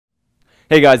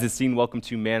Hey guys, it's Dean. Welcome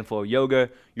to Manflow Yoga.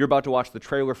 You're about to watch the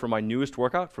trailer for my newest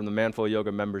workout from the Manflow Yoga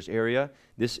members area.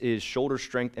 This is shoulder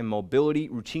strength and mobility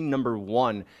routine number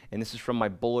 1, and this is from my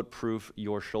Bulletproof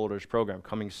Your Shoulders program,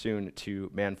 coming soon to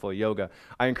Manflow Yoga.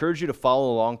 I encourage you to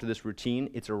follow along to this routine.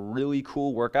 It's a really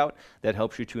cool workout that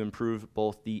helps you to improve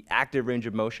both the active range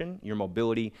of motion, your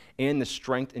mobility, and the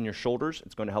strength in your shoulders.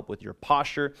 It's going to help with your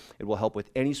posture. It will help with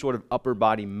any sort of upper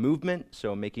body movement,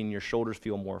 so making your shoulders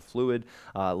feel more fluid,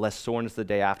 less soreness the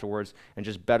day afterwards, and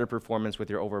just better performance with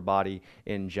your over body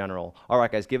in general. All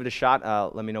right, guys, give it a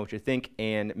shot. Let me know what you think,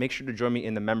 and make sure to join me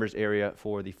in the members area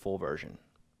for the full version.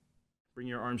 Bring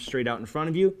your arms straight out in front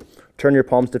of you. Turn your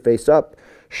palms to face up.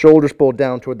 Shoulders pulled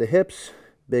down toward the hips.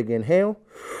 Big inhale.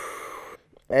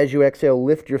 As you exhale,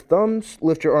 lift your thumbs.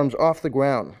 Lift your arms off the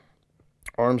ground.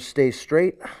 Arms stay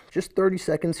straight. Just 30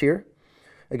 seconds here.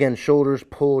 Again, shoulders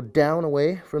pulled down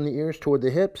away from the ears toward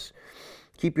the hips.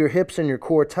 Keep your hips and your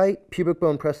core tight, pubic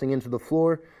bone pressing into the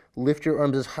floor. Lift your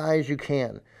arms as high as you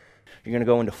can. You're going to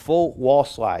go into full wall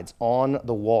slides on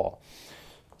the wall.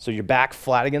 So your back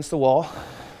flat against the wall,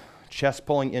 chest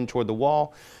pulling in toward the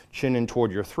wall, chin in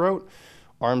toward your throat.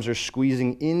 Arms are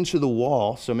squeezing into the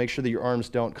wall, so make sure that your arms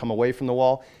don't come away from the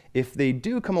wall. If they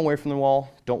do come away from the wall,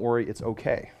 don't worry, it's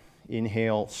okay.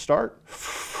 Inhale, start.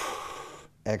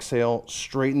 Exhale,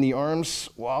 straighten the arms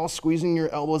while squeezing your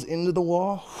elbows into the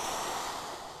wall.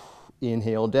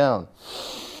 Inhale down.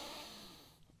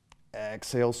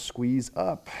 Exhale, squeeze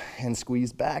up and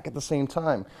squeeze back at the same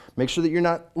time. Make sure that you're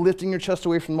not lifting your chest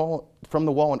away from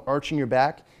the wall and arching your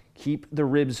back. Keep the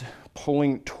ribs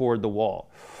pulling toward the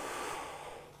wall.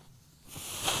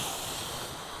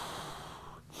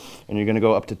 And you're going to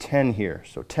go up to 10 here.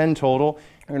 So 10 total.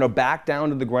 You're going to back down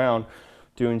to the ground,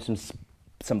 doing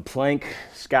some plank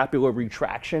scapular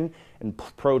retraction and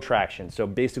protraction. So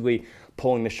basically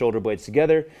pulling the shoulder blades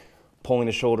together, pulling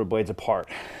the shoulder blades apart.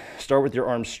 Start with your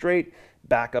arms straight,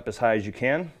 back up as high as you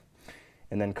can,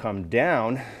 and then come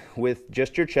down with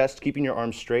just your chest, keeping your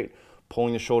arms straight,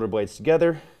 pulling the shoulder blades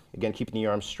together, again keeping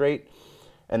your arms straight,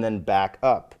 and then back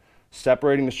up,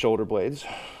 separating the shoulder blades,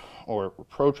 or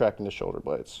protracting the shoulder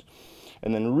blades.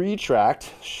 And then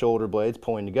retract, shoulder blades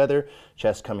pulling together,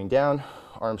 chest coming down,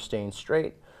 arms staying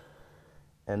straight,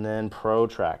 and then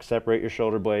protract. Separate your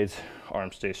shoulder blades,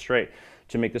 arms stay straight.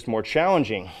 To make this more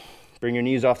challenging, bring your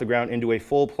knees off the ground into a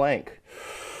full plank.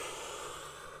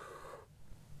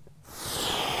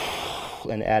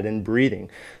 And add in breathing.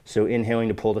 So inhaling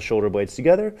to pull the shoulder blades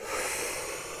together.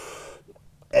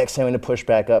 Exhaling to push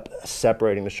back up,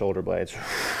 separating the shoulder blades.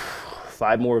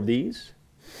 5 more of these.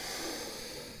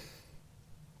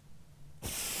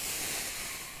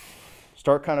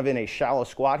 Start kind of in a shallow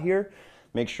squat here.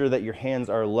 Make sure that your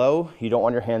hands are low. You don't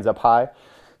want your hands up high.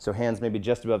 So hands maybe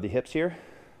just above the hips here.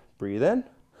 Breathe in.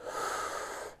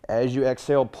 As you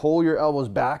exhale, pull your elbows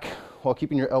back while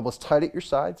keeping your elbows tight at your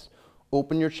sides.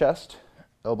 Open your chest,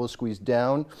 elbows squeeze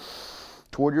down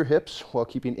toward your hips while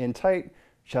keeping in tight,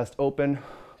 chest open.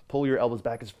 Pull your elbows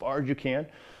back as far as you can,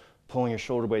 pulling your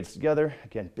shoulder blades together.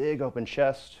 Again, big open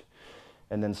chest,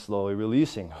 and then slowly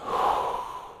releasing.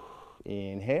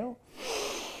 Inhale.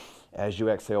 As you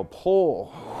exhale,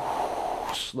 pull.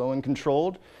 Slow and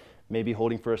controlled, maybe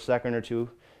holding for a second or two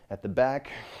at the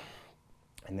back,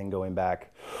 and then going back.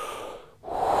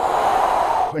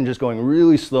 And just going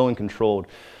really slow and controlled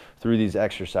through these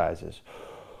exercises.